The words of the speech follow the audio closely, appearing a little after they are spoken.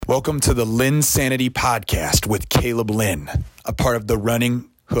Welcome to the LynnSanity podcast with Caleb Lynn, a part of the Running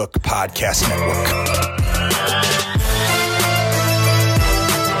Hook Podcast Network.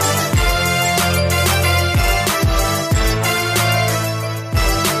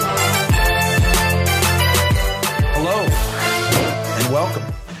 Hello, and welcome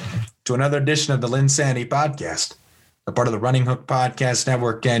to another edition of the LynnSanity podcast, a part of the Running Hook Podcast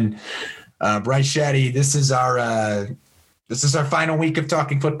Network. And Bryce Shadday, this is our final week of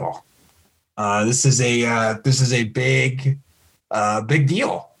talking football. This is a big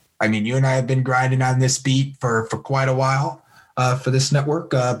deal. I mean, you and I have been grinding on this beat for quite a while for this network.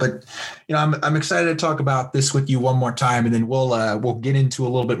 But you know, I'm excited to talk about this with you one more time, and then we'll get into a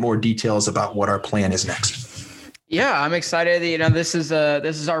little bit more details about what our plan is next. Yeah, I'm excited. You know, this is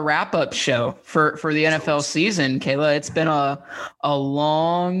our wrap up show for the NFL season, Kayla. It's been a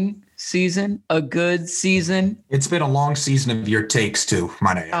long season, a good season. It's been a long season of your takes too,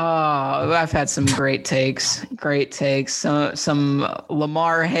 might I add. Oh, I've had some great takes. Some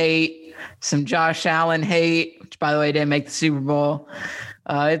Lamar hate, some Josh Allen hate, which by the way didn't make the Super Bowl.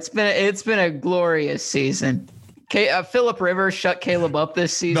 It's been a glorious season. Phillip Rivers shut Caleb up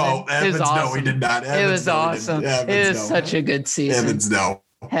this season. No, Evans, awesome. No, he did not. Evans, it was awesome. It was such a good season. Evans, no.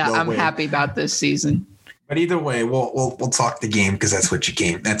 I'm happy about this season. But either way, we'll talk the game because that's what you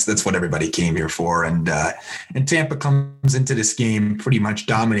came. That's what everybody came here for. And Tampa comes into this game pretty much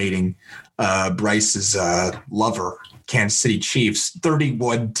dominating Bryce's lover, Kansas City Chiefs,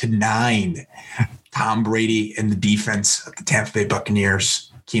 31-9. Tom Brady and the defense of the Tampa Bay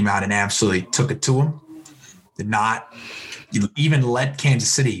Buccaneers came out and absolutely took it to him. Did not even let Kansas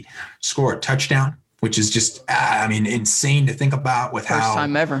City score a touchdown, which is just, insane to think about with First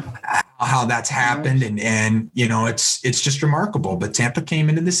time ever. How that's happened. And you know, it's just remarkable. But Tampa came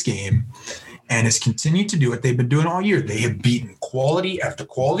into this game and has continued to do what they've been doing all year. They have beaten quality after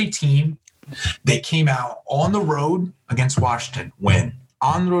quality team. They came out on the road against Washington, win.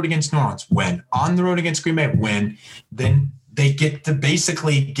 On the road against New Orleans, win. On the road against Green Bay, win. Then they get to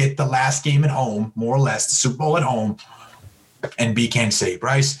basically get the last game at home, more or less, the Super Bowl at home, and beat Kansas City.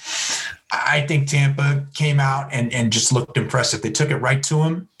 Bryce, I think Tampa came out and just looked impressive. They took it right to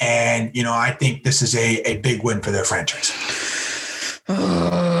them. And, you know, I think this is a big win for their franchise.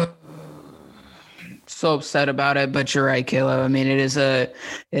 So upset about it, but you're right, Caleb. I mean, it is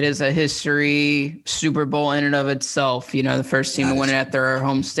a history Super Bowl in and of itself. You know, the first team to win it at their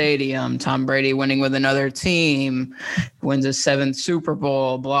home stadium. Tom Brady winning with another team, wins a seventh Super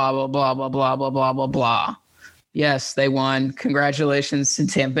Bowl. Blah blah blah blah blah blah blah blah blah. Yes, they won. Congratulations to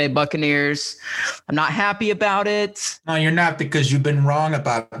Tampa Bay Buccaneers. I'm not happy about it. No, you're not, because you've been wrong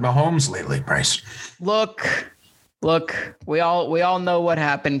about Mahomes lately, Bryce. Look. We all know what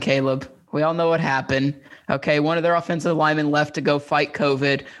happened, Caleb. We all know what happened. Okay, one of their offensive linemen left to go fight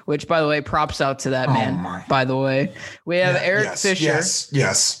COVID, which, by the way, props out to that man, by the way. We have Eric Fisher. Yes.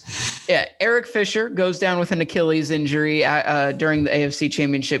 Yeah, Eric Fisher goes down with an Achilles injury during the AFC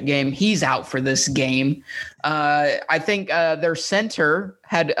Championship game. He's out for this game. I think their center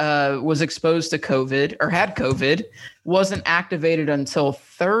was exposed to COVID or had COVID, wasn't activated until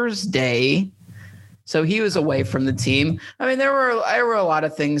Thursday. So he was away from the team. I mean, there were a lot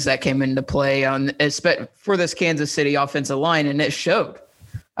of things that came into play for this Kansas City offensive line, and it showed.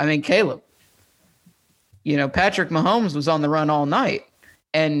 I mean, Caleb, you know, Patrick Mahomes was on the run all night,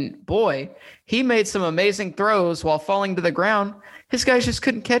 and boy, he made some amazing throws while falling to the ground. His guys just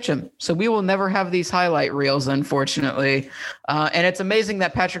couldn't catch him. So we will never have these highlight reels, unfortunately. And it's amazing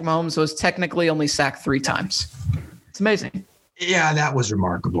that Patrick Mahomes was technically only sacked 3 times. It's amazing. Yeah, that was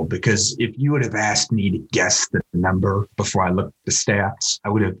remarkable, because if you would have asked me to guess the number before I looked at the stats, I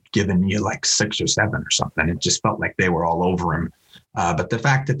would have given you like 6 or 7 or something. It just felt like they were all over him. But the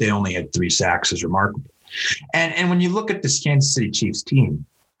fact that they only had 3 sacks is remarkable. And when you look at this Kansas City Chiefs team,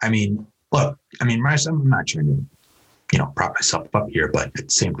 Bryce, I'm not trying to, prop myself up here, but at the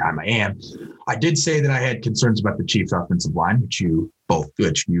same time I am. I did say that I had concerns about the Chiefs offensive line, which you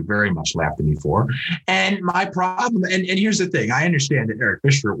very much laughed at me for. And my problem, and here's the thing, I understand that Eric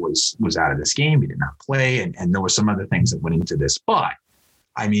Fisher was out of this game. He did not play, and there were some other things that went into this. But,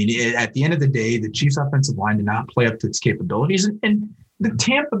 I mean, at the end of the day, the Chiefs offensive line did not play up to its capabilities. And the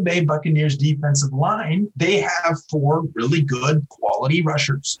Tampa Bay Buccaneers defensive line, they have 4 really good quality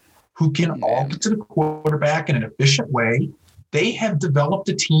rushers who can all get to the quarterback in an efficient way. They have developed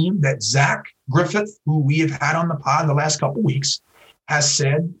a team that Zach Griffith, who we have had on the pod the last couple of weeks, has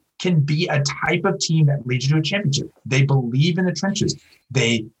said can be a type of team that leads you to a championship. They believe in the trenches.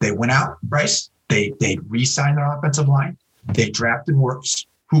 They went out, Bryce. They re-signed their offensive line. They drafted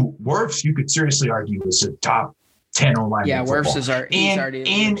Wirfs, you could seriously argue is a top 10 O-line. Yeah, Wirfs is already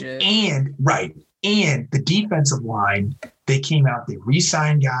legit. And the defensive line, they came out, they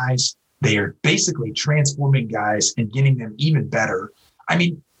re-signed guys. They are basically transforming guys and getting them even better. I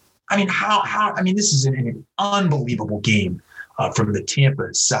mean, this is an unbelievable game from the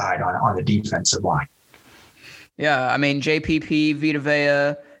Tampa side on the defensive line. Yeah, I mean, JPP, Vita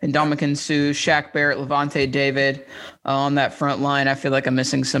Vea, and Ndamukong Suh, Shaq Barrett, Levante David on that front line. I feel like I'm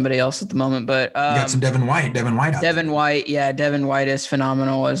missing somebody else at the moment, but you got some Devin White. Devin White is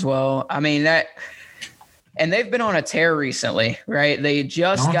phenomenal as well. I mean, and they've been on a tear recently, right? They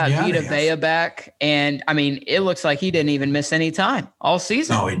just got Vita Vea back, and I mean, it looks like he didn't even miss any time all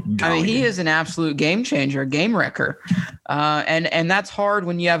season. He is an absolute game changer, game wrecker, and that's hard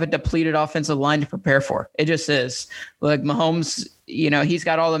when you have a depleted offensive line to prepare for. It just is. Like Mahomes, he's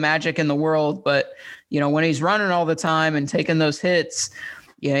got all the magic in the world, but when he's running all the time and taking those hits,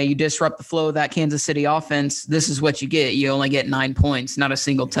 you disrupt the flow of that Kansas City offense. This is what you get. You only get 9 points, not a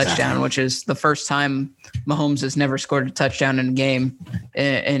single touchdown, which is the first time Mahomes has never scored a touchdown in a game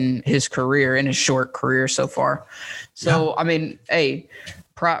in his career, in his short career so far. So, I mean, hey,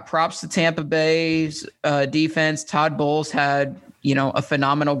 props to Tampa Bay's defense. Todd Bowles had, a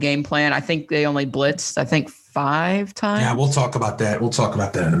phenomenal game plan. I think they only blitzed, 5 times. Yeah, we'll talk about that. We'll talk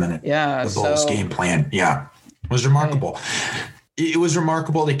about that in a minute. Yeah. The Bowles game plan. Yeah. It was remarkable. It was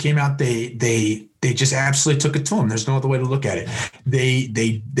remarkable. They came out. They just absolutely took it to them. There's no other way to look at it.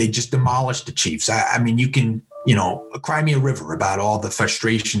 They just demolished the Chiefs. I mean, you can cry me a river about all the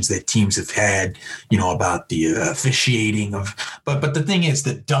frustrations that teams have had. About the officiating but the thing is,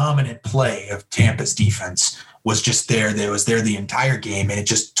 the dominant play of Tampa's defense was just there. There was there the entire game, and it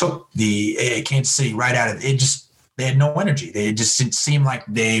just took the Kansas City right out of it. They had no energy. They just didn't seem like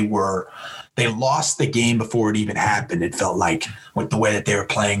they lost the game before it even happened. It felt like, with the way that they were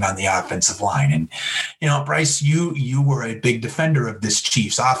playing on the offensive line. And, Bryce, you were a big defender of this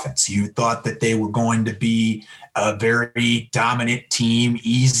Chiefs offense. You thought that they were going to be a very dominant team,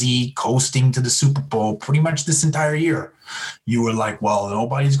 easy, coasting to the Super Bowl pretty much this entire year. You were like, well,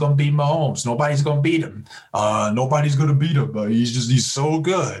 nobody's going to beat Mahomes. Nobody's going to beat him. Nobody's going to beat him. He's so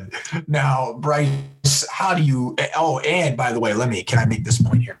good. Now, Bryce, how do you – and by the way, can I make this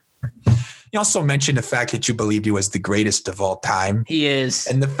point here? You also mentioned the fact that you believed he was the greatest of all time. He is.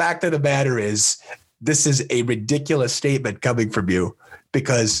 And the fact of the matter is, this is a ridiculous statement coming from you,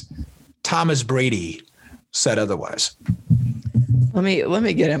 because Thomas Brady said otherwise. Let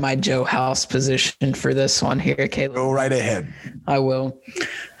me get in my Joe House position for this one here, Caleb. Go right ahead. I will.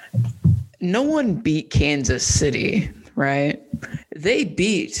 No one beat Kansas City, right? They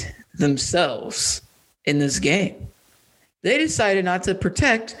beat themselves in this game. They decided not to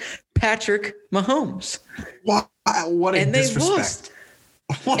protect Patrick Mahomes. What a disrespect.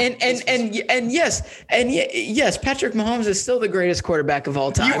 And yes, Patrick Mahomes is still the greatest quarterback of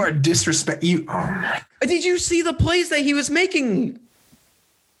all time. You are disrespect. Did you see the plays that he was making?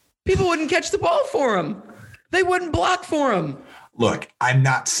 People wouldn't catch the ball for him. They wouldn't block for him. Look, I'm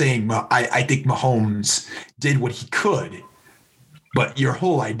not saying I think Mahomes did what he could, but your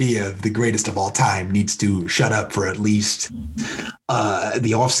whole idea of the greatest of all time needs to shut up for at least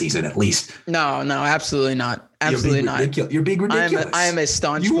the offseason, at least. No, absolutely not. Absolutely not. You're being ridiculous. I am a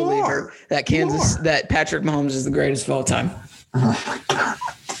staunch believer that that Patrick Mahomes is the greatest of all time. Oh my God.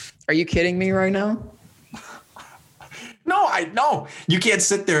 Are you kidding me right now? No, I know. You can't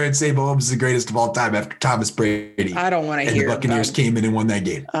sit there and say Mahomes is the greatest of all time after Thomas Brady. I don't want to hear it. The Buccaneers came in and won that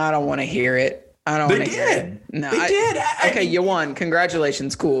game. I don't want to hear it. They did. No, they did. Okay, you won.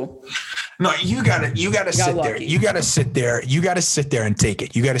 Congratulations. Cool. No, you gotta sit lucky. there. You gotta sit there. You gotta sit there and take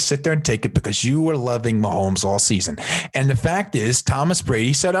it. You gotta sit there and take it, because you were loving Mahomes all season. And the fact is, Thomas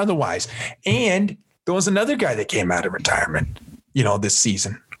Brady said otherwise. And there was another guy that came out of retirement, this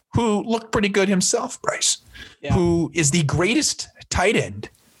season, who looked pretty good himself, Bryce, who is the greatest tight end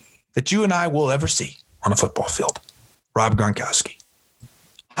that you and I will ever see on a football field, Rob Gronkowski.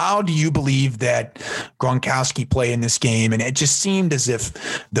 How do you believe that Gronkowski played in this game? And it just seemed as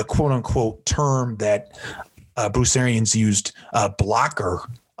if the quote unquote term that Bruce Arians used, blocker,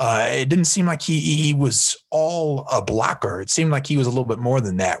 it didn't seem like he was all a blocker. It seemed like he was a little bit more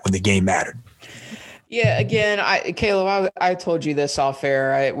than that when the game mattered. Yeah, again, Caleb, I told you this off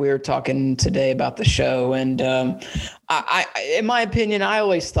air. We were talking today about the show, and I, in my opinion, I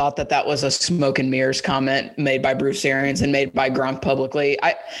always thought that was a smoke and mirrors comment made by Bruce Arians and made by Gronk publicly.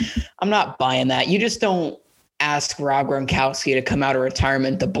 I'm not buying that. You just don't ask Rob Gronkowski to come out of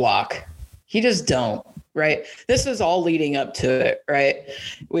retirement to block. You just don't. right? This is all leading up to it, right?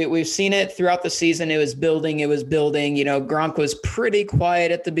 We've seen it throughout the season. It was building. Gronk was pretty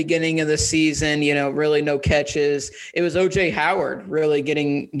quiet at the beginning of the season, really no catches. It was O.J. Howard really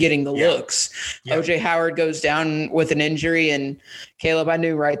getting the looks. Yeah. O.J. Howard goes down with an injury, and Caleb, I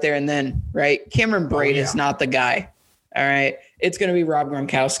knew right there and then, right? Cameron Brate is not the guy, all right? It's going to be Rob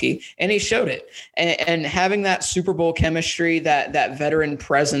Gronkowski, and he showed it. And having that Super Bowl chemistry, that veteran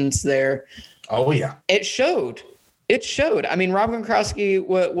presence there, oh, yeah. It showed. I mean, Rob Gronkowski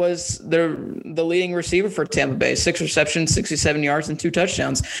was the leading receiver for Tampa Bay, 6 receptions, 67 yards, and 2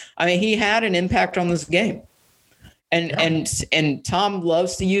 touchdowns. I mean, he had an impact on this game. And Tom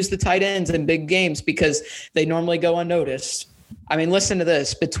loves to use the tight ends in big games because they normally go unnoticed. I mean, listen to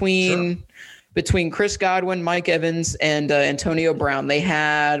this. Between Chris Godwin, Mike Evans, and Antonio Brown, they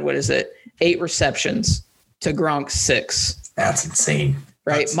had, 8 receptions to Gronk's 6. That's insane.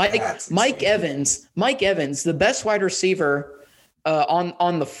 Right. Mike Evans, the best wide receiver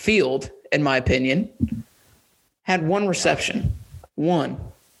on the field, in my opinion, had 1 reception, 1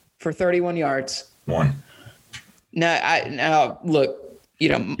 for 31 yards. 1. Now look,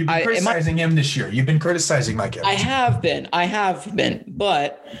 you've been criticizing him this year. You've been criticizing Mike Evans. I have been.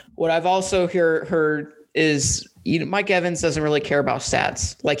 But what I've also heard is, Mike Evans doesn't really care about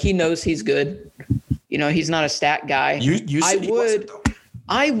stats. Like, he knows he's good. He's not a stat guy. You said he wasn't, though.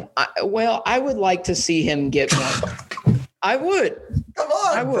 I would like to see him get one. I would. Come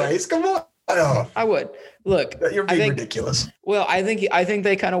on, Bryce. Come on. I would. Look, you're being ridiculous. Well, I think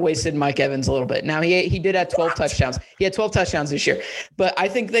they kind of wasted Mike Evans a little bit. Now he did have 12 touchdowns. He had 12 touchdowns this year, but I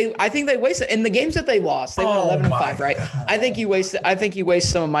think they wasted in the games that they lost. They won 11-5, right? God. I think you wasted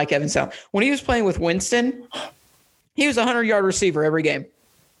some of Mike Evans out. When he was playing with Winston, he was a 100-yard receiver every game.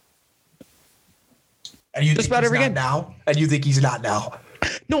 And you just think about every game now? And you think he's not now?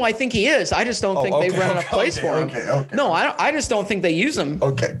 No, I think he is. I just don't think they run enough plays for him. Okay. No, I just don't think they use him.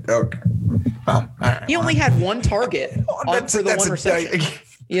 Okay. He only had 1 target for the 1 reception.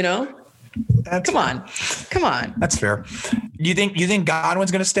 Come on. That's fair. You think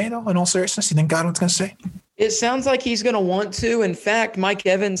Godwin's going to stay, though? In all seriousness, you think Godwin's going to stay? It sounds like he's going to want to. In fact, Mike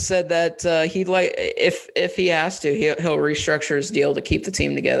Evans said that if he has to, he'll restructure his deal to keep the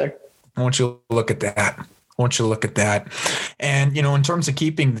team together. I want you to look at that. And, in terms of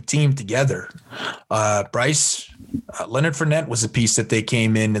keeping the team together, Bryce, Leonard Fournette was a piece that they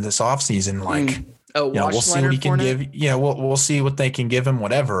came into this offseason we'll see Leonard what he can Fournette? Give. Yeah, we'll see what they can give him,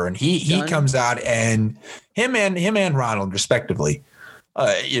 whatever. And he comes out, and him and Ronald, respectively,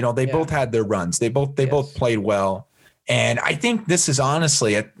 they both had their runs. They both played well. And I think this is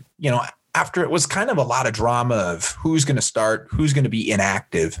honestly, after it was kind of a lot of drama of who's going to start, who's going to be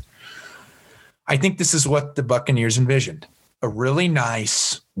inactive, I think this is what the Buccaneers envisioned. A really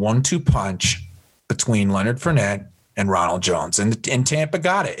nice 1-2 punch between Leonard Fournette and Ronald Jones. And Tampa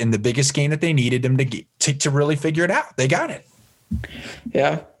got it in the biggest game that they needed them to really figure it out. They got it.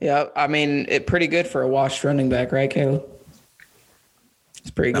 Yeah. I mean, pretty good for a washed running back, right, Caleb? It's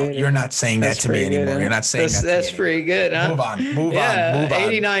pretty good. You're not saying that to me anymore. You're not saying that. That's pretty good, huh? Move on.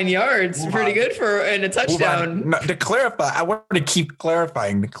 89 yards, pretty good and a touchdown. No, to clarify, I want to keep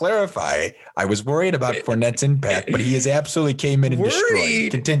clarifying. To clarify, I was worried about Fournette's impact, but he has absolutely came in and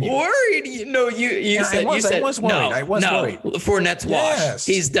destroyed. Continue. Worried? You said I was worried. I was worried. Fournette's washed. Yes.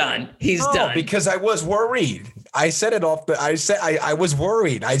 He's done. Done. Because I was worried. I said it off. I was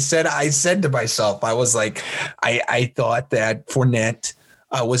worried. I said to myself, I was like, I thought that Fournette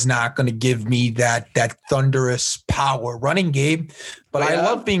was not going to give me that thunderous power running game, but I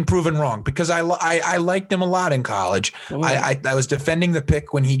love being proven wrong because I liked him a lot in college. I was defending the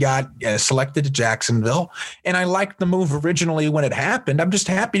pick when he got selected to Jacksonville, and I liked the move originally when it happened. I'm just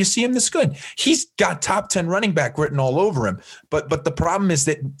happy to see him this good. He's got top 10 running back written all over him, but the problem is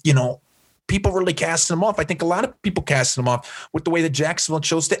that people really cast him off. I think a lot of people cast him off with the way that Jacksonville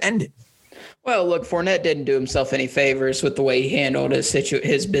chose to end it. Well, look, Fournette didn't do himself any favors with the way he handled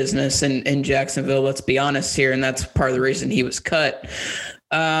his business in Jacksonville. Let's be honest here, and that's part of the reason he was cut.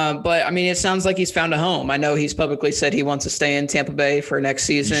 But, I mean, it sounds like he's found a home. I know he's publicly said he wants to stay in Tampa Bay for next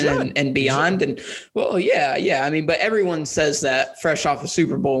season and beyond. And, well, yeah. I mean, but everyone says that fresh off a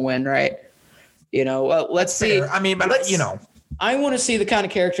Super Bowl win, right? Well, let's see. I mean, but, I want to see the kind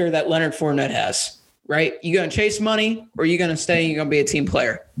of character that Leonard Fournette has. Right? You going to chase money, or are you going to stay and you're going to be a team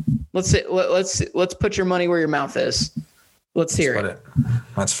player? Let's put your money where your mouth is. Let's hear it.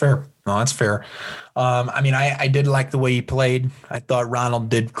 That's fair. No, that's fair. I mean, I did like the way he played. I thought Ronald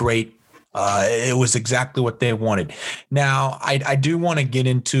did great. It was exactly what they wanted. Now, I do want to get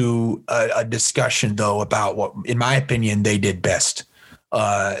into a discussion, though, about what, in my opinion, they did best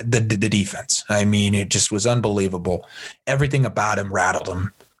the defense. I mean, it just was unbelievable. Everything about him rattled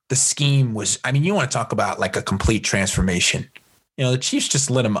him. The scheme was, I mean, you want to talk about like a complete transformation. You know, the Chiefs just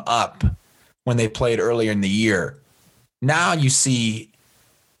lit him up when they played earlier in the year. Now you see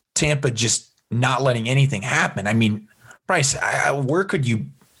Tampa just not letting anything happen. I mean, Bryce, how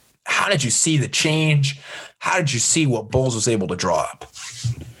did you see the change? How did you see what Bowles was able to draw up?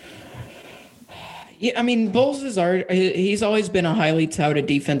 Yeah, I mean, Bowles he's always been a highly touted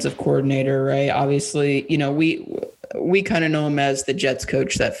defensive coordinator, right? Obviously, you know, we kind of know him as the Jets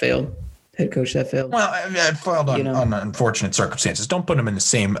coach that failed, head coach that failed. Well, failed on unfortunate circumstances. Don't put him in the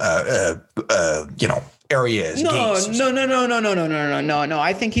same, area as Gates. No.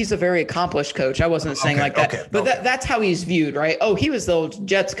 I think he's a very accomplished coach. I wasn't saying like that, but that's how he's viewed, right? Oh, he was the old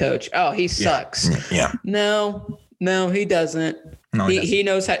Jets coach. Oh, he sucks. Yeah. No, he doesn't. No, he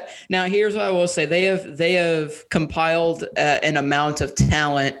knows how. Now, here's what I will say: they have compiled an amount of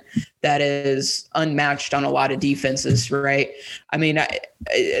talent that is unmatched on a lot of defenses, right? I mean,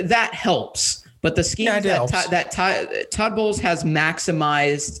 that helps. But the scheme that Todd Bowles has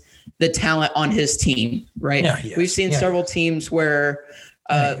maximized the talent on his team, right? Yeah, we've seen several teams where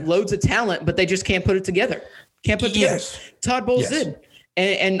loads of talent, but they just can't put it together. Can't put it together. Todd Bowles did,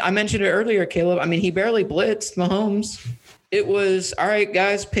 and I mentioned it earlier, Caleb. I mean, he barely blitzed Mahomes. It was, all right,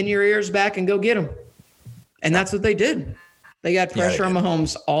 guys, pin your ears back and go get him. And that's what they did. They got pressure on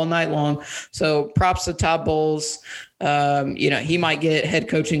Mahomes all night long. So props to Todd Bowles. He might get head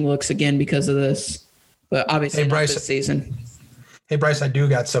coaching looks again because of this, but obviously not this season. Hey, Bryce, I do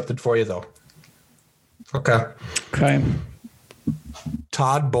got something for you, though. Okay.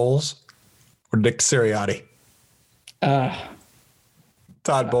 Todd Bowles or Nick Sirianni?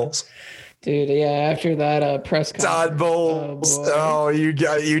 Todd Bowles. Dude, yeah, after that press conference. Todd Bowles. You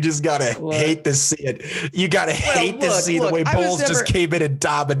just got to hate to see it. You got to hate to see the way Bowles just came in and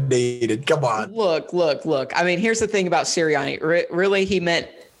dominated. Come on. Look. I mean, here's the thing about Sirianni. Really, he meant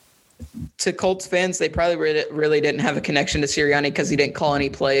to Colts fans, they probably really didn't have a connection to Sirianni because he didn't call any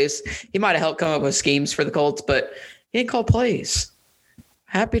plays. He might have helped come up with schemes for the Colts, but he didn't call plays.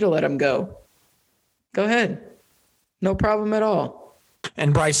 Happy to let him go. Go ahead. No problem at all.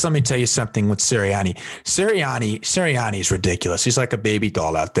 And Bryce, let me tell you something with Sirianni. Sirianni is ridiculous. He's like a baby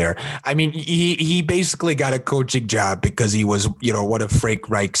doll out there. I mean, he basically got a coaching job because he was, one of Frank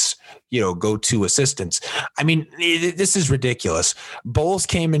Reich's, go-to assistants. I mean, this is ridiculous. Bowles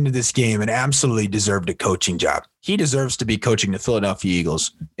came into this game and absolutely deserved a coaching job. He deserves to be coaching the Philadelphia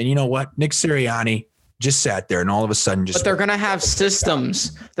Eagles. And you know what? Nick Sirianni just sat there and all of a sudden But they're going to have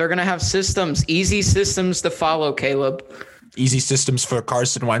systems. They're going to have systems, easy systems to follow, Caleb. Easy systems for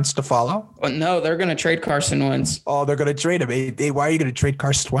Carson Wentz to follow? Well, no, they're going to trade Carson Wentz. Oh, they're going to trade him. Hey, why are you going to trade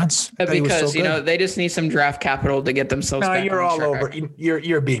Carson Wentz? Because, they just need some draft capital to get themselves back. You're all over.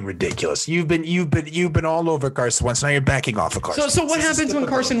 You're being ridiculous. You've been all over Carson Wentz. Now you're backing off of Carson Wentz. So what happens when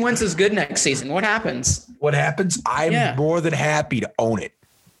Carson Wentz is good next season? What happens? I'm more than happy to own it.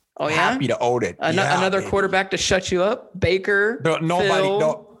 Oh, yeah? Happy to own it. Another quarterback to shut you up? Baker? But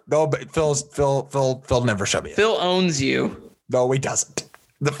Phil never shut me up. Phil owns you. No, he doesn't.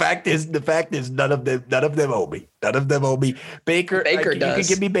 The fact is, none of them owe me. None of them owe me. Baker does. You can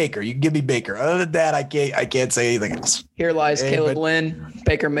give me Baker. Other than that, I can't say anything else. Here lies Caleb Lynn.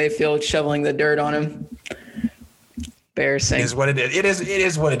 Baker Mayfield shoveling the dirt on him. Embarrassing. It is what it is. It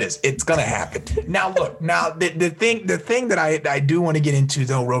is what it is. It's gonna happen. Now look. The thing that I do want to get into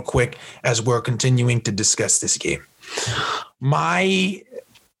though, real quick, as we're continuing to discuss this game.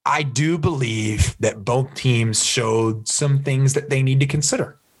 I do believe that both teams showed some things that they need to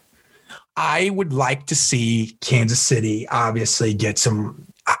consider. I would like to see Kansas City obviously get some.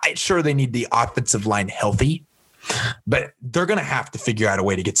 I'm sure they need the offensive line healthy, but they're going to have to figure out a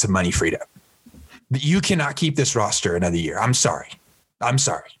way to get some money freed up. You cannot keep this roster another year. I'm sorry.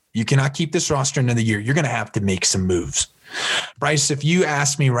 You cannot keep this roster another year. You're going to have to make some moves. Bryce, if you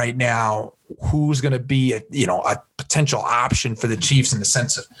ask me right now, who's going to be a potential option for the Chiefs in the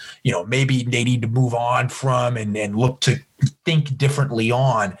sense of, maybe they need to move on from and look to think differently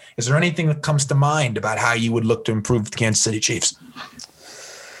on. Is there anything that comes to mind about how you would look to improve the Kansas City Chiefs?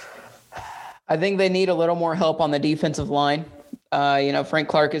 I think they need a little more help on the defensive line. Frank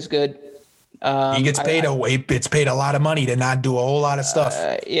Clark is good. He gets paid it's paid a lot of money to not do a whole lot of stuff.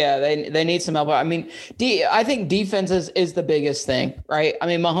 They need some help. I mean, I think defense is the biggest thing, right? I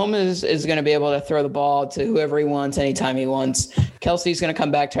mean, Mahomes is going to be able to throw the ball to whoever he wants, anytime he wants. Kelsey's going to come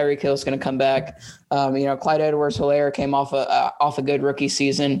back. Tyreek Hill's going to come back. Clyde Edwards-Helaire came off a good rookie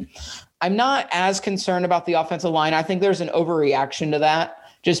season. I'm not as concerned about the offensive line. I think there's an overreaction to that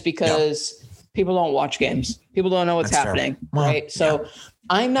just because people don't watch games. People don't know what's happening, right? So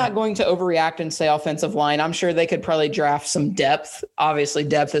I'm not going to overreact and say offensive line. I'm sure they could probably draft some depth. Obviously,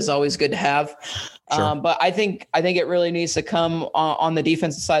 depth is always good to have. Sure. But I think it really needs to come on the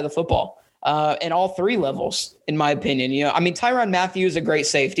defensive side of the football. In all three levels, in my opinion. I mean, Tyrann Mathieu is a great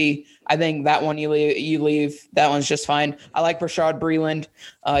safety. I think that one you leave. That one's just fine. I like Rashad Breeland.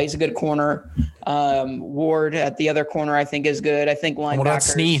 He's a good corner. Ward at the other corner, I think, is good. I think linebackers. What about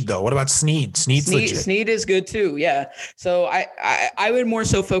Sneed, though? What about Sneed? Sneed is good, too, yeah. So I would more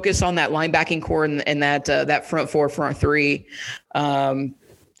so focus on that linebacking core and that front four, front three.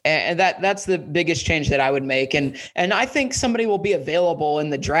 And that's the biggest change that I would make. And I think somebody will be available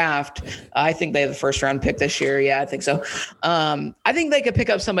in the draft. I think they have the first round pick this year. Yeah, I think so. I think they could pick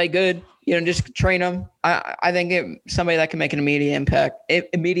up somebody good, just train them. I think somebody that can make an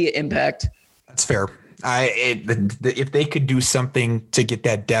immediate impact. That's fair. If they could do something to get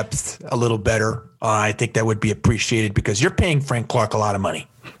that depth a little better, I think that would be appreciated because you're paying Frank Clark a lot of money.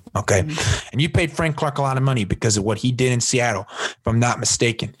 Okay. And you paid Frank Clark a lot of money because of what he did in Seattle. If I'm not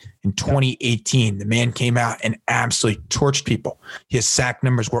mistaken, in 2018, the man came out and absolutely torched people. His sack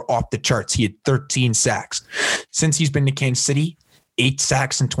numbers were off the charts. He had 13 sacks. Since he's been to Kansas City, 8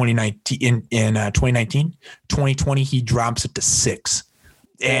 sacks in 2019. 2020, he drops it to 6.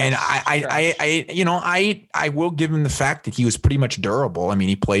 And I will give him the fact that he was pretty much durable. I mean,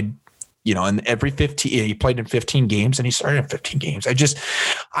 he played in he played in 15 games and he started in 15 games.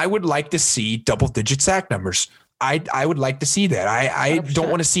 I would like to see double-digit sack numbers. I would like to see that. I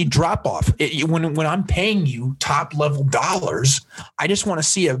don't want to see drop off. When I'm paying you top level dollars, I just want to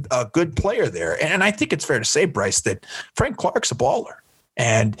see a good player there. And I think it's fair to say, Bryce, that Frank Clark's a baller.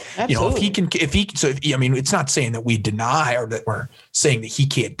 And Absolutely. It's not saying that we deny or that we're saying that he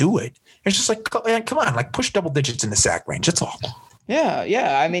can't do it. It's just like, come on, like push double digits in the sack range. That's all.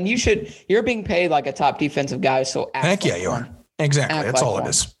 Yeah. I mean, you're being paid like a top defensive guy. So heck yeah, you are. Exactly. That's all it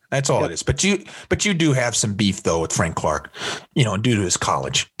is. That's all it is. But you do have some beef though with Frank Clark, due to his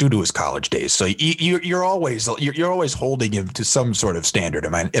college days. So you're always holding him to some sort of standard.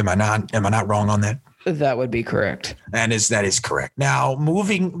 Am I not wrong on that? That would be correct. That is correct. Now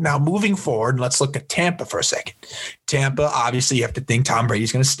moving forward, let's look at Tampa for a second. Tampa, obviously, you have to think Tom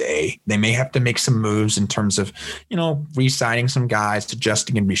Brady's going to stay. They may have to make some moves in terms of, re-signing some guys,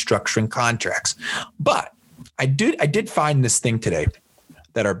 adjusting and restructuring contracts. But I did find this thing today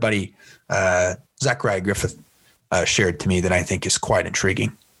that our buddy Zachariah Griffith shared to me that I think is quite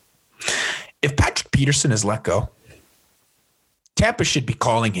intriguing. If Patrick Peterson is let go, Tampa should be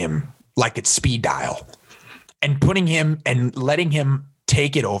calling him like it's speed dial and putting him and letting him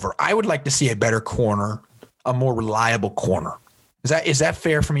take it over. I would like to see a better corner, a more reliable corner. Is that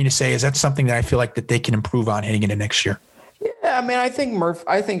fair for me to say? Is that something that I feel like that they can improve on heading into next year? Yeah, I mean, I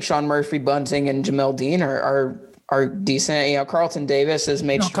think Sean Murphy Bunting and Jamel Dean are decent. Carlton Davis has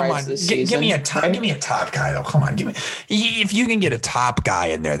made strides this season. Give me a top guy though. Come on, if you can get a top guy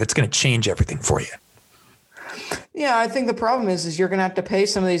in there, that's going to change everything for you. Yeah, I think the problem is you're going to have to pay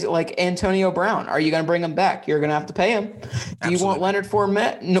some of these, like Antonio Brown. Are you going to bring him back? You're going to have to pay him. Do you want Leonard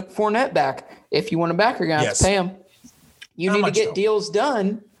Fournette back? If you want him back, you're going to have to pay him. You need to get deals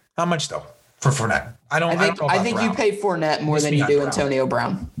done. How much though for Fournette? I think you pay Fournette more than you do Antonio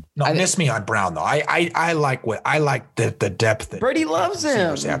Brown. No, miss me on Brown though. I like the depth that Brady loves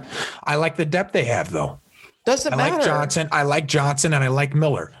him. I like the depth they have though. Doesn't matter. I like Johnson and I like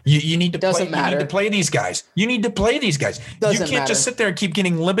Miller. You need to play. You need to play these guys. You can't just sit there and keep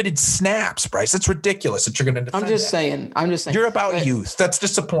getting limited snaps, Bryce. That's ridiculous that you're going to defend. I'm just saying. You're about youth. That's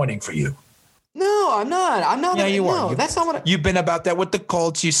disappointing for you. No, I'm not. Yeah, you are. That's not what you've been about that with the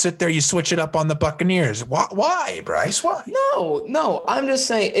Colts. You sit there, you switch it up on the Buccaneers. Why, Bryce? Why? No. I'm just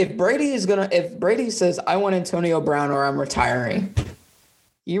saying if Brady says I want Antonio Brown or I'm retiring.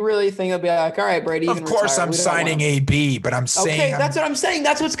 You really think it'll be like, all right, Brady? Of course, I'm signing AB, but I'm saying. Okay, that's what I'm saying.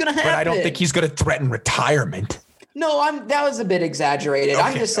 That's what's going to happen. But I don't think he's going to threaten retirement. No, that was a bit exaggerated.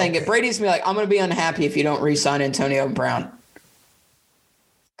 I'm just saying if Brady's going to be like, I'm going to be unhappy if you don't re-sign Antonio Brown.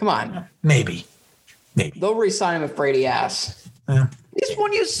 Come on. Maybe. They'll re-sign him if Brady asks. Yeah. He's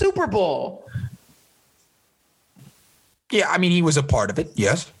won you a Super Bowl. Yeah, I mean, he was a part of it,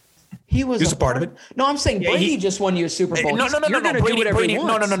 yes. He was a part of it. No, I'm saying Brady just won you a Super Bowl. No. No.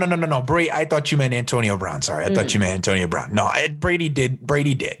 Brady, I thought you meant Antonio Brown. Sorry, I thought you meant Antonio Brown. No, Brady did.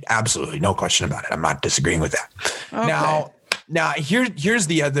 Absolutely, no question about it. I'm not disagreeing with that. Okay. Now here's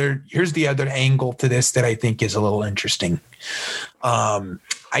the other angle to this that I think is a little interesting.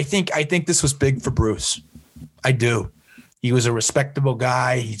 I think this was big for Bruce. I do. He was a respectable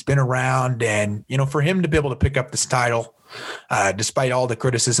guy. He's been around, and for him to be able to pick up this title. despite all the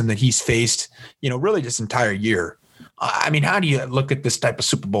criticism that he's faced, really this entire year. I mean, how do you look at this type of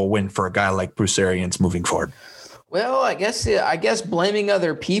Super Bowl win for a guy like Bruce Arians moving forward? Well, I guess blaming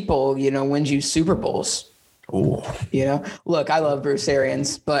other people, wins you Super Bowls. Ooh. Look, I love Bruce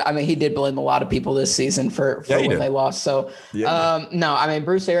Arians, but I mean, he did blame a lot of people this season for when they lost. So, no, I mean,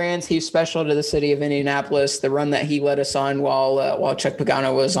 Bruce Arians, he's special to the city of Indianapolis. The run that he led us on while Chuck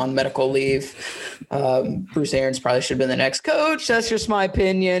Pagano was on medical leave. Bruce Arians probably should have been the next coach. That's just my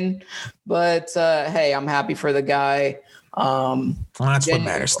opinion. But hey, I'm happy for the guy. Well, that's what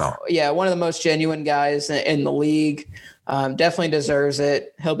matters, though. Yeah, one of the most genuine guys in the league. Definitely deserves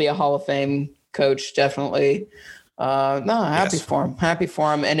it. He'll be a Hall of Fame coach, definitely. Happy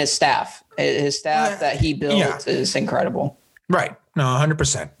for him and his staff. His staff that he built is incredible. Right. No,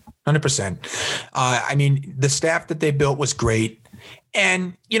 100%. I mean, the staff that they built was great.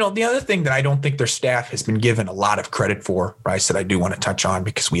 And, the other thing that I don't think their staff has been given a lot of credit for, Bryce, that I do want to touch on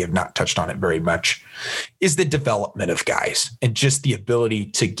because we have not touched on it very much, is the development of guys and just the ability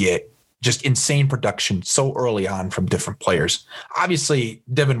to get just insane production so early on from different players. Obviously,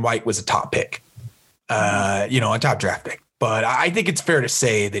 Devin White was a top pick, a top draft pick. But I think it's fair to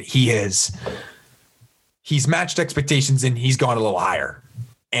say that he's matched expectations and he's gone a little higher.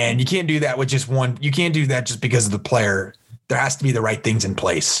 And you can't do that with just one. You can't do that just because of the player. There has to be the right things in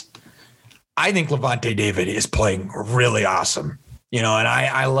place. I think Levante David is playing really awesome. And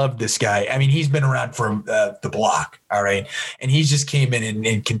I love this guy. I mean, he's been around for the block. All right. And he's just came in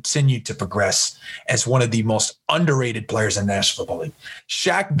and continued to progress as one of the most underrated players in the National Football League.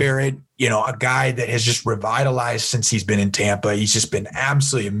 Shaq Barrett, a guy that has just revitalized since he's been in Tampa. He's just been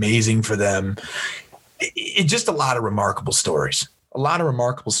absolutely amazing for them. It's just a lot of remarkable stories.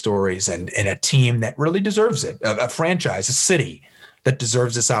 And a team that really deserves it. A franchise, a city that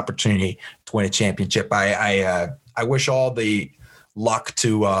deserves this opportunity to win a championship. I wish all the luck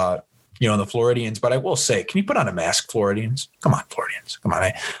to the Floridians, but I will say, can you put on a mask, Floridians? Come on, Floridians. Come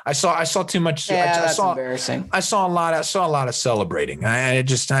on. I saw too much. Yeah, that's embarrassing. I saw a lot of celebrating.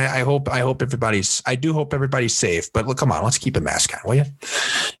 I hope everybody's safe, but look, come on, let's keep a mask on, will you?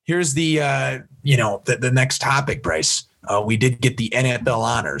 Here's the next topic, Bryce. We did get the NFL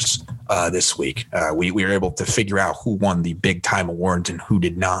honors this week. We were able to figure out who won the big time awards and who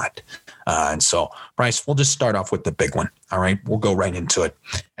did not. And so, Bryce, we'll just start off with the big one. All right, we'll go right into it.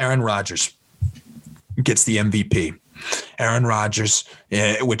 Aaron Rodgers gets the MVP. Aaron Rodgers,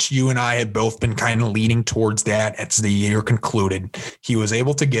 which you and I had both been kind of leaning towards that as the year concluded. He was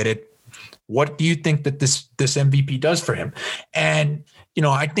able to get it. What do you think that this MVP does for him? And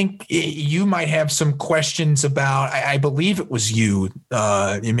I think you might have some questions about, I believe it was you,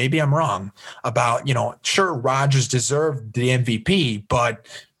 maybe I'm wrong, about, sure, Rodgers deserved the MVP, but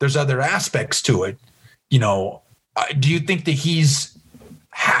there's other aspects to it. Do you think that he's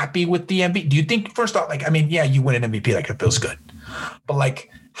happy with the MVP? Do you think, first off, you win an MVP, it feels good. But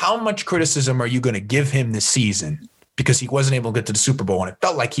how much criticism are you going to give him this season because he wasn't able to get to the Super Bowl and it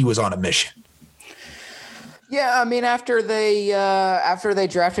felt like he was on a mission? Yeah, I mean, after they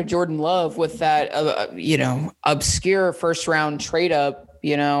drafted Jordan Love with that, obscure first round trade up,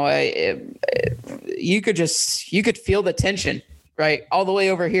 you could feel the tension, right? All the way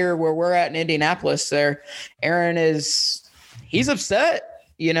over here where we're at in Indianapolis there, Aaron he's upset,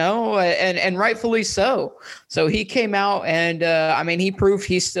 and rightfully so. So he came out and, he proved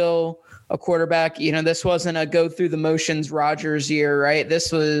he's still a quarterback. This wasn't a go through the motions Rodgers year, right?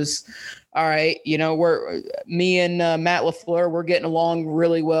 This was, all right, me and Matt LaFleur, we're getting along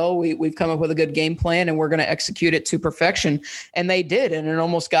really well. We've come up with a good game plan and we're going to execute it to perfection. And they did, and it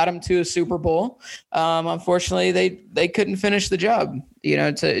almost got them to a Super Bowl. Unfortunately, they couldn't finish the job,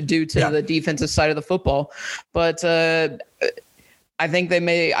 due to the defensive side of the football. But I think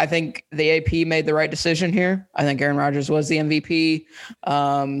the AP made the right decision here. I think Aaron Rodgers was the MVP.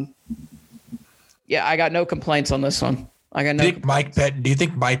 I got no complaints on this one. Do you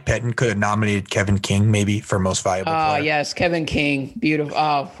think Mike Pettin could have nominated Kevin King maybe for most valuable player? Yes, Kevin King, beautiful.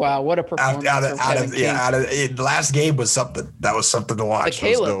 Oh wow, what a performance! The last game was something. That was something to watch.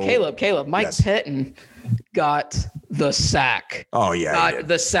 Caleb. Mike Pettin got the sack. Oh yeah,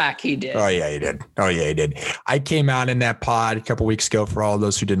 the sack he did. Oh yeah, he did. I came out in that pod a couple weeks ago for all of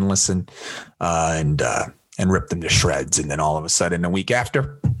those who didn't listen, and ripped them to shreds, and then all of a sudden a week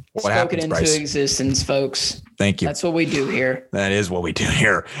after. What happens, Bryce? Spoken into existence, folks. Thank you. That's what we do here. That is what we do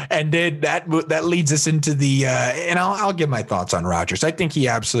here. And then that leads us into the and I'll give my thoughts on Rodgers. I think he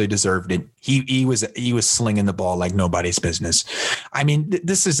absolutely deserved it. He was slinging the ball like nobody's business. I mean,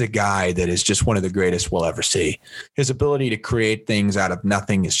 this is a guy that is just one of the greatest we'll ever see. His ability to create things out of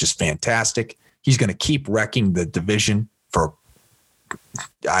nothing is just fantastic. He's going to keep wrecking the division for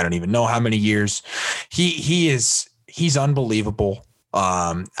I don't even know how many years. He's unbelievable.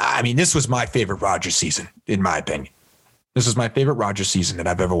 I mean, this was my favorite Rodgers season, in my opinion. This was my favorite Rodgers season that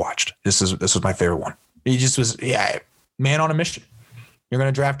I've ever watched. This was my favorite one. He just was, man on a mission. You're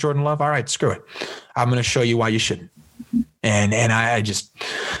going to draft Jordan Love? All right, screw it. I'm going to show you why you shouldn't. And I just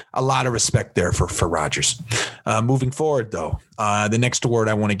a lot of respect there for Rodgers. Moving forward, though, the next award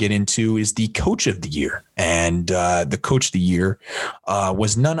I want to get into is the Coach of the Year. And the Coach of the Year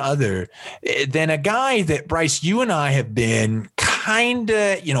was none other than a guy that, Bryce, you and I have been kind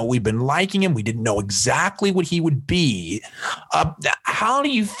of, we've been liking him. We didn't know exactly what he would be. How do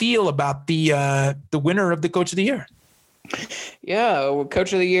you feel about the winner of the Coach of the Year? Yeah, well,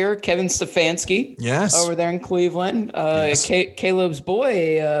 Coach of the Year, Kevin Stefanski. Yes. Over there in Cleveland. Yes. Caleb's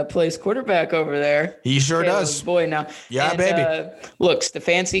boy plays quarterback over there. He sure Caleb's does. Boy now. Yeah, and, baby. Look,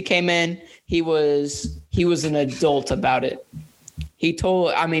 Stefanski came in. He was an adult about it. He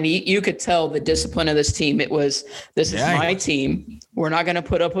told, you could tell the discipline of this team. This is my team. We're not going to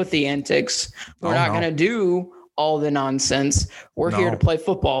put up with the antics. We're not going to do all the nonsense. We're here to play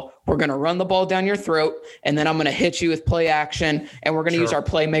football. We're going to run the ball down your throat, and then I'm going to hit you with play action, and we're going to use our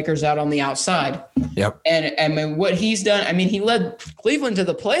playmakers out on the outside. Yep. And what he's done, he led Cleveland to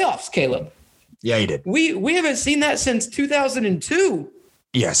the playoffs, Caleb. Yeah, he did. We haven't seen that since 2002.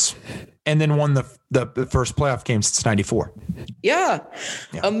 Yes. And then won the first playoff game since 94. Yeah.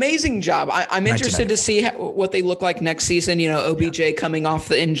 Amazing job. I'm interested to see what they look like next season. OBJ coming off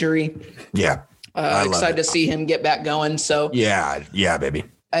the injury. Yeah. Excited to see him get back going. So yeah, baby.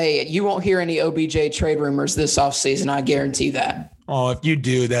 Hey, you won't hear any OBJ trade rumors this offseason. I guarantee that. Oh, if you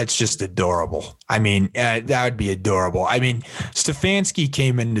do, that's just adorable. That would be adorable. Stefanski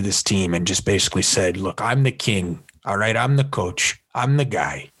came into this team and just basically said, look, I'm the king. All right. I'm the coach. I'm the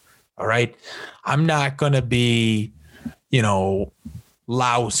guy. All right. I'm not going to be,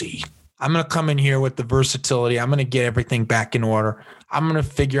 lousy. I'm going to come in here with the versatility. I'm going to get everything back in order. I'm going to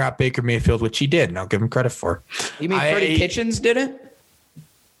figure out Baker Mayfield, which he did, and I'll give him credit for it. You mean Freddie Kitchens did it?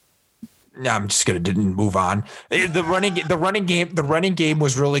 No, I'm just going to move on. The running game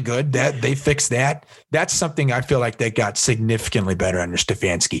was really good. That they fixed that. That's something I feel like they got significantly better under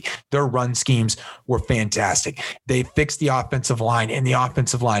Stefanski. Their run schemes were fantastic. They fixed the offensive line, and the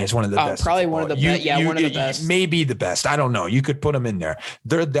offensive line is one of the best. Probably one of the best. Yeah, one of the best. Maybe the best. I don't know. You could put them in there.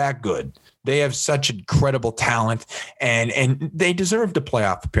 They're that good. They have such incredible talent, and they deserved a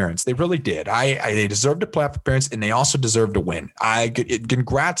playoff appearance. They really did. They deserved a playoff appearance, and they also deserved a win.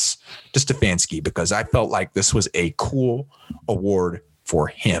 Congrats to Stefanski, because I felt like this was a cool award for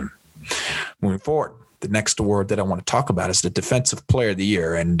him. Moving forward, the next award that I want to talk about is the Defensive Player of the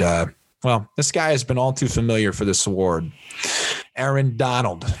Year, and this guy has been all too familiar for this award. Aaron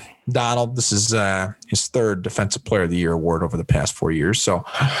Donald, this is his third Defensive Player of the Year award over the past 4 years. So,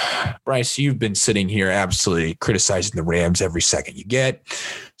 Bryce, you've been sitting here absolutely criticizing the Rams every second you get.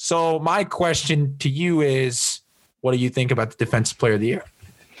 So my question to you is, what do you think about the Defensive Player of the Year?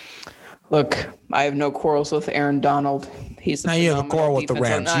 Look, I have no quarrels with Aaron Donald. He's now you have a quarrel with the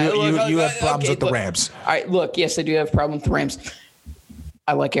Rams. You have problems with the Rams. All right, look, yes, I do have a problem with the Rams.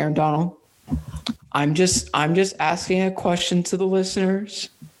 I like Aaron Donald. I'm just asking a question to the listeners.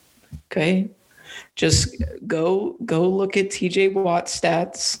 Okay, just go look at TJ Watt's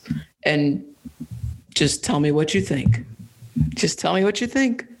stats and just tell me what you think. Just tell me what you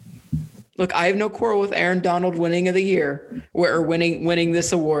think. Look, I have no quarrel with Aaron Donald winning of the year or winning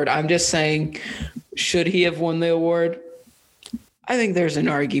this award. I'm just saying, should he have won the award? I think there's an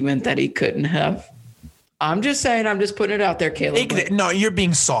argument that he couldn't have. I'm just saying. I'm just putting it out there, Caleb. No, you're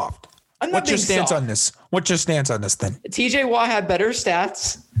being soft. What's your stance on this? What's your stance on this then? TJ Watt had better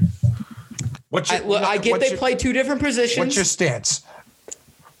stats. I get they play two different positions. What's your stance?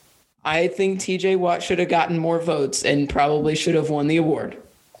 I think TJ Watt should have gotten more votes and probably should have won the award.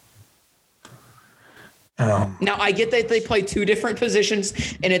 Now I get that they play two different positions,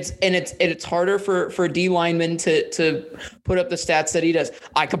 and it's harder for D linemen to put up the stats that he does.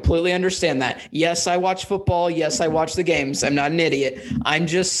 I completely understand that. Yes, I watch football. Yes, I watch the games. I'm not an idiot. I'm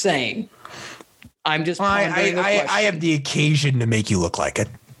just saying. I'm just pondering the question. I have the occasion to make you look like it.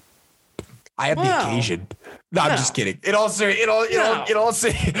 I have the occasion. No, I'm just kidding. In all seriousness,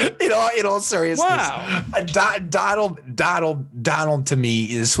 wow. Donald to me,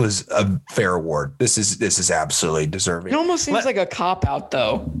 this was a fair award. This is absolutely deserving. It almost seems like a cop out,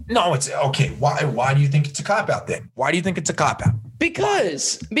 though. No, it's okay. Why do you think it's a cop out then? Why do you think it's a cop out?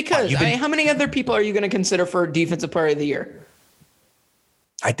 Because how many other people are you going to consider for Defensive Player of the Year?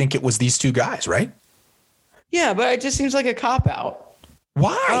 I think it was these two guys, right? Yeah, but it just seems like a cop out.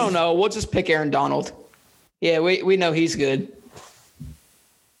 Why? I don't know. We'll just pick Aaron Donald. Yeah, we know he's good.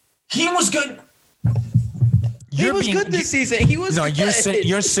 He was good. He was good this season. He was good.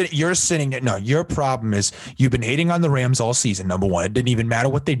 You're sitting there. No, your problem is you've been hating on the Rams all season. Number one, it didn't even matter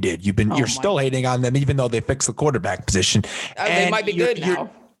what they did. You're still hating on them, even though they fixed the quarterback position. They might be good now.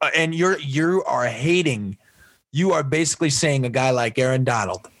 And you are hating. You are basically saying a guy like Aaron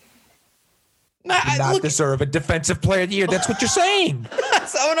Donald did not deserve a defensive player of the year. That's what you're saying.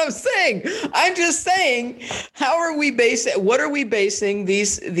 That's not what I'm saying. I'm just saying, what are we basing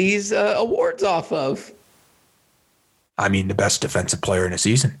these awards off of? I mean, the best defensive player in the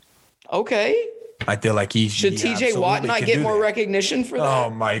season. Okay. I feel like should TJ Watt not get more recognition for that? Oh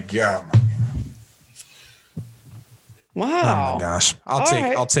my God. Wow. Oh my gosh.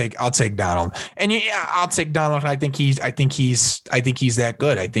 I'll take Donald. And I'll take Donald. I think he's that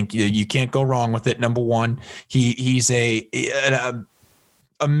good. I think you can't go wrong with it. Number one, he's an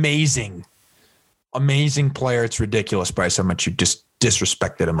amazing player. It's ridiculous, Bryce, how much you just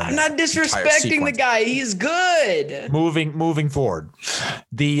disrespected him. I'm not disrespecting the guy. He's good. Moving forward,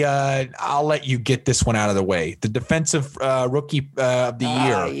 I'll let you get this one out of the way. The defensive rookie of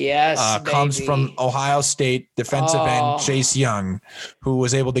the year comes from Ohio State defensive end Chase Young, who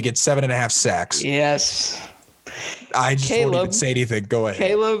was able to get 7.5 sacks. Yes. I just won't even say anything. Go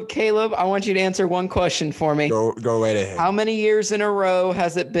ahead. Caleb, I want you to answer one question for me. Go right ahead. How many years in a row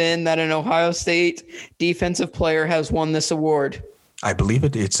has it been that an Ohio State defensive player has won this award? I believe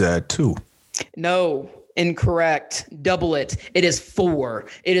it's 2. No, incorrect. Double it. It is 4.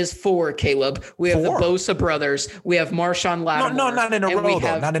 It is 4, Caleb. We have the Bosa brothers. We have Marshawn Lattimore. No, not in a row,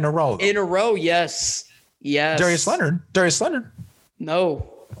 though. Not in a row. In a row, yes. Darius Leonard. No.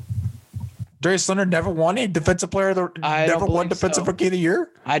 Darius Leonard never won a defensive player. Defensive rookie of the year.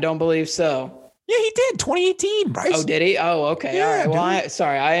 I don't believe so. Yeah, he did. 2018, Bryce. Oh, did he? Oh, okay. Yeah, all right. Well,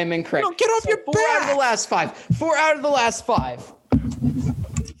 I am incorrect. No, get off your back. 4 out of the last 5. 4 out of the last 5.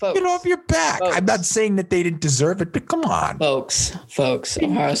 Folks, get off your back. I'm not saying that they didn't deserve it, but come on. Folks,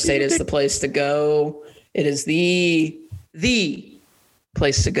 Ohio State is the place to go. It is the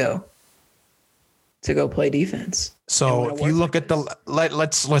place to go play defense. So if you look at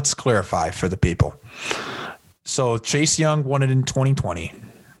let's clarify for the people. So Chase Young won it in 2020.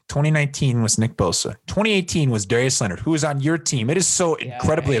 2019 was Nick Bosa. 2018 was Darius Leonard, who was on your team. It is so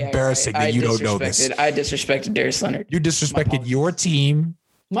incredibly embarrassing that you don't know this. I disrespected Darius Leonard. You disrespected your team.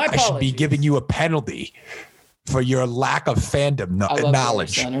 I should be giving you a penalty for your lack of fandom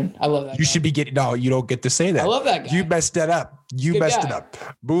knowledge. I love that. You should be getting. No, you don't get to say that. I love that guy. You messed that up. It up.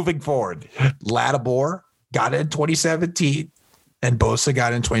 Moving forward, Lattimore got it in 2017, and Bosa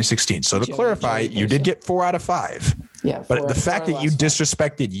got it in 2016. So to clarify, you did get 4 out of 5. Yeah, but the fact that you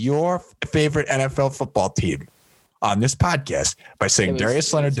disrespected your favorite NFL football team on this podcast by saying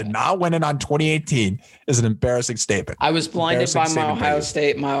Darius Leonard did not win it on 2018 is an embarrassing statement. I was blinded by my Ohio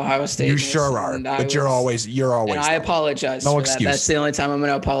State. You sure are, but you're always. And I apologize. No for excuse. That. That's the only time I'm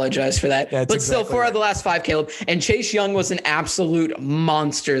going to apologize for that. Yeah, but still, 4 out of the last 5, Caleb. And Chase Young was an absolute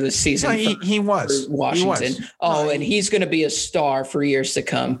monster this season. No, he was. Washington. He was. And he's going to be a star for years to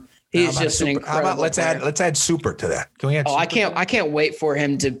come. He's just an incredible. How about let's add Super to that? Can we add? I can't wait for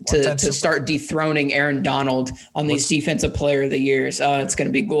him to start dethroning Aaron Donald on these defensive player of the years. Oh, it's going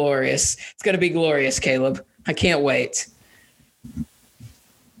to be glorious. It's going to be glorious, Caleb. I can't wait.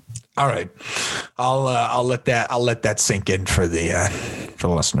 All right, I'll let that sink in for the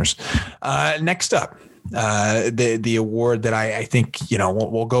listeners. Next up, the award that I think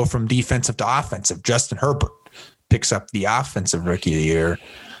we'll go from defensive to offensive. Justin Herbert picks up the offensive rookie of the year.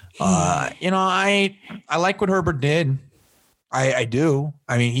 I like what Herbert did. I do.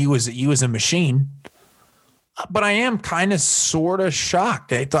 I mean, he was a machine, but I am kind of sort of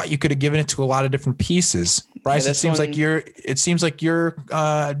shocked. I thought you could have given it to a lot of different pieces. Bryce, it seems like you're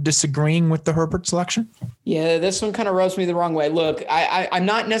disagreeing with the Herbert selection. Yeah, this one kind of rubs me the wrong way. Look, I'm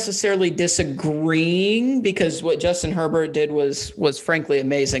not necessarily disagreeing because what Justin Herbert did was frankly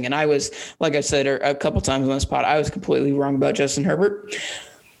amazing. And I was, like I said a couple times on this pod, I was completely wrong about Justin Herbert.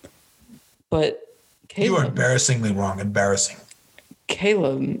 But Caleb, you are embarrassingly wrong. Embarrassing.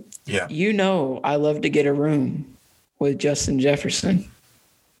 Caleb, yeah. I love to get a room with Justin Jefferson.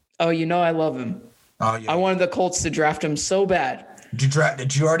 Oh, I love him. Oh, yeah. I wanted the Colts to draft him so bad. Did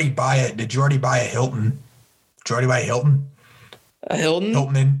you already buy it? Did you already buy a Hilton? Did you already buy a Hilton? A Hilton?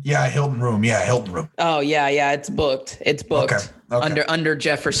 A Hilton room. Yeah, a Hilton room. Oh, yeah. It's booked. Okay. Under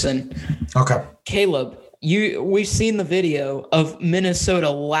Jefferson. Okay. Caleb, we've seen the video of Minnesota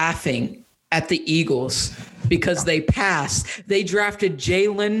laughing at the Eagles because they passed. They drafted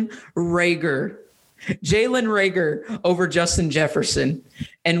Jalen Reagor over Justin Jefferson.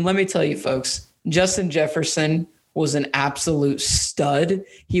 And let me tell you, folks, Justin Jefferson was an absolute stud.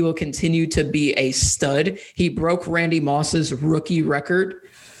 He will continue to be a stud. He broke Randy Moss's rookie record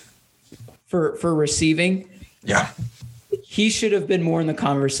for receiving. Yeah. He should have been more in the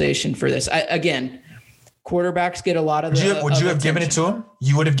conversation for this. Again, quarterbacks get a lot of would you have given it to him?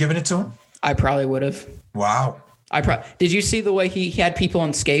 You would have given it to him? I probably would have. Wow. Did you see the way he had people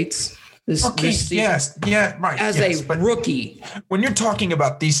on skates? This season? Yes. Yeah. Right. As a rookie. When you're talking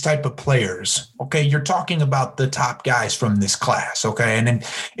about these type of players, okay, you're talking about the top guys from this class. Okay. And then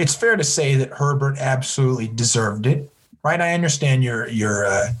it's fair to say that Herbert absolutely deserved it. Right. I understand your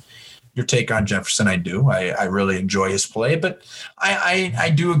take on Jefferson. I do. I really enjoy his play, but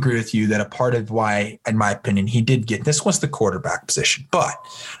I do agree with you that a part of why, in my opinion, he did get this was the quarterback position. But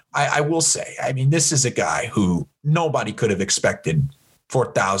I will say, I mean, this is a guy who nobody could have expected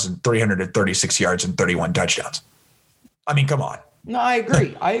 4,336 yards and 31 touchdowns. I mean, come on. No, I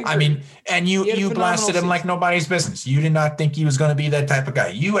agree. I mean, and you blasted him like nobody's business. You did not think he was going to be that type of guy.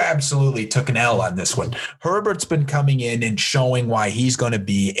 You absolutely took an L on this one. Herbert's been coming in and showing why he's going to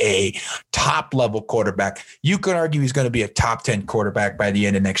be a top level quarterback. You could argue he's going to be a top 10 quarterback by the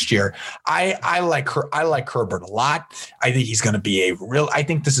end of next year. I like Herbert a lot. I think he's going to be I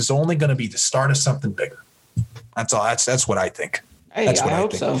think this is only going to be the start of something bigger. That's all. That's what I think. Hey, That's what I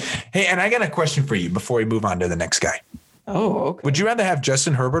hope so. Hey, and I got a question for you before we move on to the next guy. Oh, okay. Would you rather have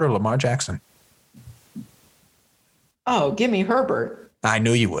Justin Herbert or Lamar Jackson? Oh, give me Herbert. I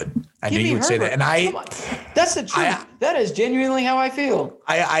knew you would. I knew you would say that. And that's the truth. That is genuinely how I feel.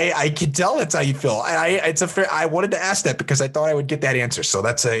 I can tell that's how you feel. I wanted to ask that because I thought I would get that answer. So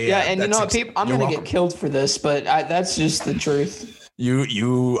that's a and you know what, people, I'm going to get killed for this, but that's just the truth. You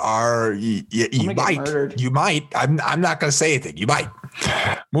might. I'm not going to say anything. You might.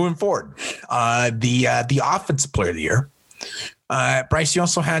 Moving forward, the offensive player of the year. Bryce, you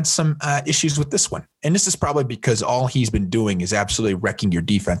also had some issues with this one. And this is probably because all he's been doing is absolutely wrecking your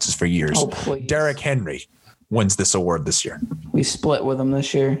defenses for years. Oh, please. Derrick Henry wins this award this year. We split with him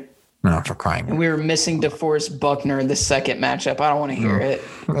this year. No, for crying. And we were missing DeForest Buckner in the second matchup. I don't want to hear it.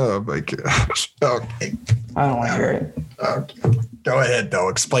 Oh, my gosh. Okay. I don't want to hear it. Okay. Go ahead, though.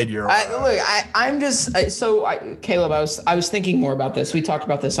 Explain your. Caleb, I was thinking more about this. We talked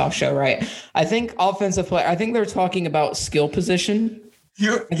about this off show, right? I think offensive play. I think they're talking about skill position.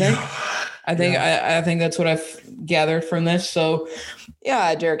 I think that's what I've gathered from this. So,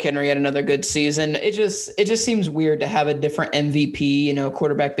 yeah, Derrick Henry had another good season. It just seems weird to have a different MVP,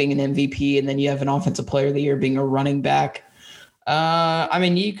 quarterback being an MVP, and then you have an offensive player of the year being a running back. I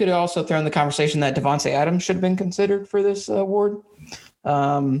mean, you could also throw in the conversation that Davante Adams should have been considered for this award.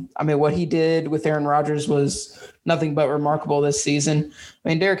 I mean, what he did with Aaron Rodgers was nothing but remarkable this season. I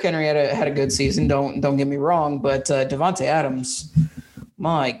mean, Derrick Henry had a good season. Don't get me wrong, but Davante Adams,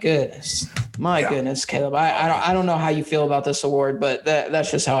 my goodness, Caleb. I don't know how you feel about this award, but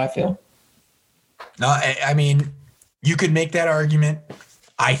that's just how I feel. No, I mean, you could make that argument.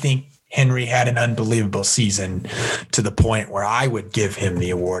 I think Henry had an unbelievable season to the point where I would give him the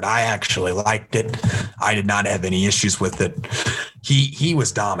award. I actually liked it. I did not have any issues with it. He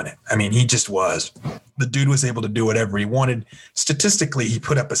was dominant. I mean, he just was. The dude was able to do whatever he wanted. Statistically, he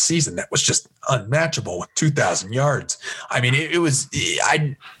put up a season that was just unmatchable with 2,000 yards. I mean,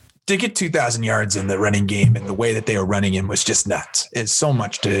 to get 2,000 yards in the running game and the way that they were running him was just nuts. It's so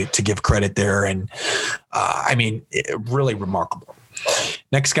much to give credit there. And I mean, really remarkable.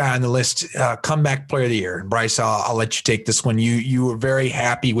 Next guy on the list, comeback player of the year. Bryce, I'll let you take this one. You were very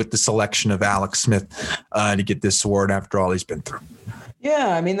happy with the selection of Alex Smith to get this award after all he's been through.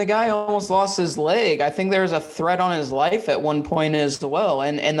 Yeah, I mean, the guy almost lost his leg. I think there was a threat on his life at one point as well.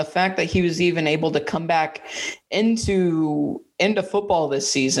 And the fact that he was even able to come back into football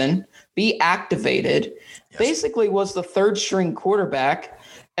this season, be activated, basically was the third string quarterback,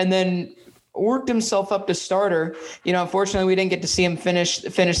 and then worked himself up to starter. Unfortunately, we didn't get to see him finish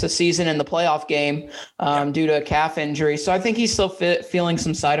the season in the playoff game due to a calf injury. So I think he's still feeling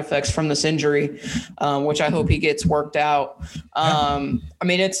some side effects from this injury, which I hope he gets worked out. I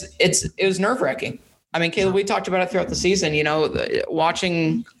mean, it was nerve-wracking. I mean, Caleb, we talked about it throughout the season.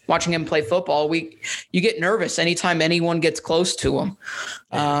 Watching him play football, you get nervous anytime anyone gets close to him.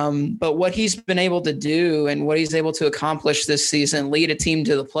 But what he's been able to do and what he's able to accomplish this season, lead a team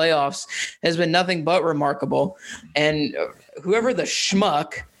to the playoffs, has been nothing but remarkable. And whoever the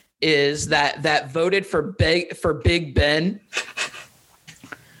schmuck is that voted for Big Ben,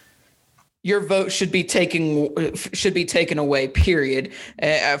 your vote should be taken away, period.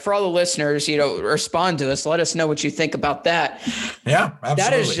 For all the listeners, respond to us. Let us know what you think about that. Yeah, absolutely.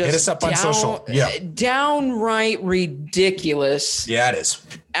 That is just hit us up on social. Yeah. Downright ridiculous. Yeah, it is.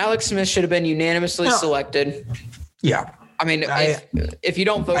 Alex Smith should have been unanimously selected. Yeah. I mean, if you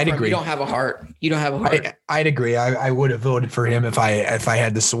don't vote for him, you don't have a heart. You don't have a heart. I'd agree. I would have voted for him if I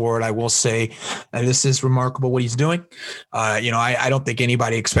had this award. I will say this is remarkable what he's doing. I don't think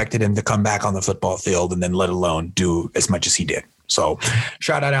anybody expected him to come back on the football field and then let alone do as much as he did. So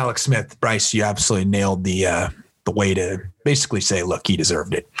shout out Alex Smith. Bryce, you absolutely nailed the way to basically say, look, he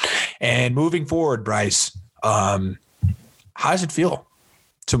deserved it. And moving forward, Bryce, how does it feel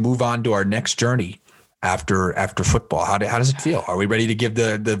to move on to our next journey after football? How does it feel? Are we ready to give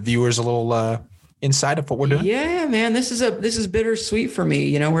the viewers a little insight of what we're doing? Yeah, man, this is bittersweet for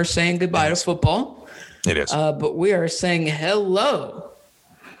me. We're saying goodbye to football. It is. But we are saying hello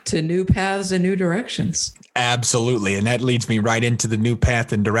to new paths and new directions. Absolutely. And that leads me right into the new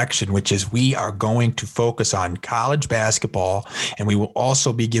path and direction, which is we are going to focus on college basketball, and we will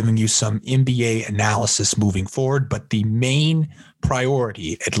also be giving you some NBA analysis moving forward. But the main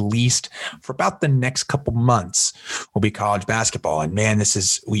priority, at least for about the next couple months, will be college basketball. And man, this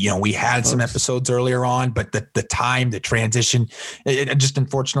is, we had some episodes earlier on, but the time, the transition, it just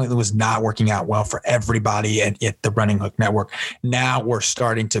unfortunately was not working out well for everybody at the Running Hook Network. Now we're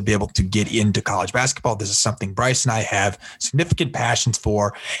starting to be able to get into college basketball. This is something Bryce and I have significant passions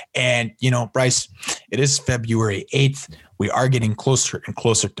for. And, Bryce, it is February 8th. We are getting closer and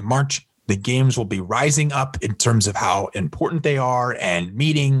closer to March. The games will be rising up in terms of how important they are and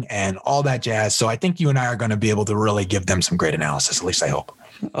meeting and all that jazz. So I think you and I are going to be able to really give them some great analysis. At least I hope.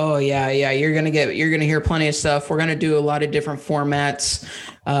 Oh yeah. You're going to hear plenty of stuff. We're going to do a lot of different formats.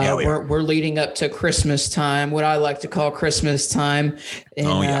 We're leading up to Christmas time, what I like to call Christmas time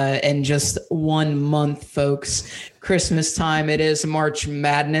in just 1 month, folks. Christmas time. It is March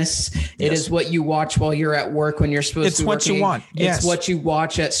Madness. It is what you watch while you're at work when you're supposed to be working. It's what you want. Yes. It's what you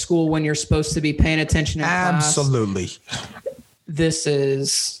watch at school when you're supposed to be paying attention in class. Absolutely. This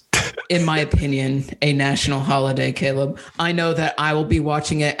is, in my opinion, a national holiday, Caleb. I know that I will be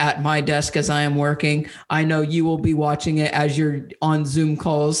watching it at my desk as I am working. I know you will be watching it as you're on Zoom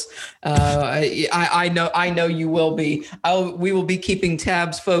calls. I know you will be. We will be keeping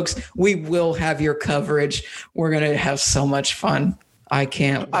tabs, folks. We will have your coverage. We're going to have so much fun. I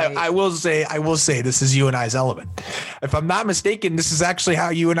can't wait. I will say this is you and I's element. If I'm not mistaken, this is actually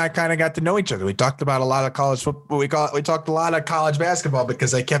how you and I kind of got to know each other. We talked about a lot of college football. We talked a lot of college basketball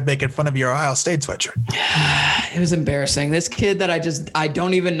because I kept making fun of your Ohio State sweatshirt. It was embarrassing. This kid that I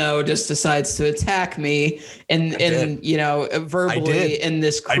don't even know just decides to attack me and verbally in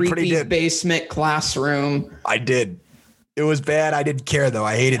this creepy basement classroom. I did. It was bad. I didn't care though.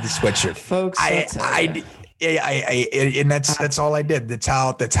 I hated the sweatshirt. Folks, and that's all I did. That's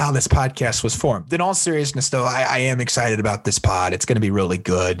how this podcast was formed. In all seriousness, though, I am excited about this pod. It's going to be really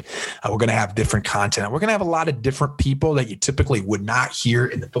good. We're going to have different content. We're going to have a lot of different people that you typically would not hear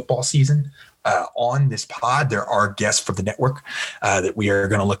in the football season. On this pod, there are guests from the network that we are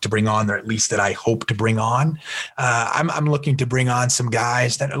going to look to bring on, or at least that I hope to bring on. I'm looking to bring on some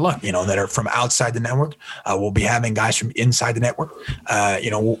guys that are from outside the network. We'll be having guys from inside the network.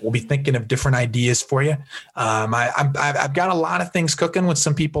 We'll be thinking of different ideas for you. I've got a lot of things cooking with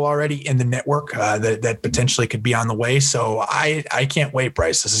some people already in the network that potentially could be on the way. So I can't wait,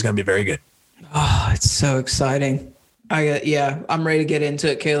 Bryce. This is going to be very good. Oh, it's so exciting. I'm ready to get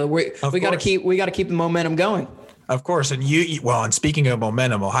into it, Caleb. We got to keep the momentum going. Of course. And speaking of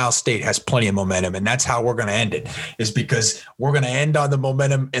momentum, Ohio State has plenty of momentum, and that's how we're going to end it, is because we're going to end on the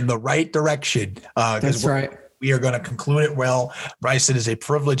momentum in the right direction. That's right. We are going to conclude it well. Bryce, it is a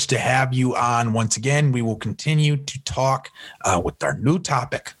privilege to have you on once again. We will continue to talk with our new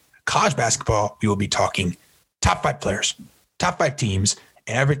topic, college basketball. We will be talking top 5 players, top 5 teams,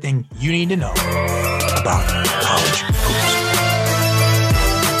 and everything you need to know about college hoops.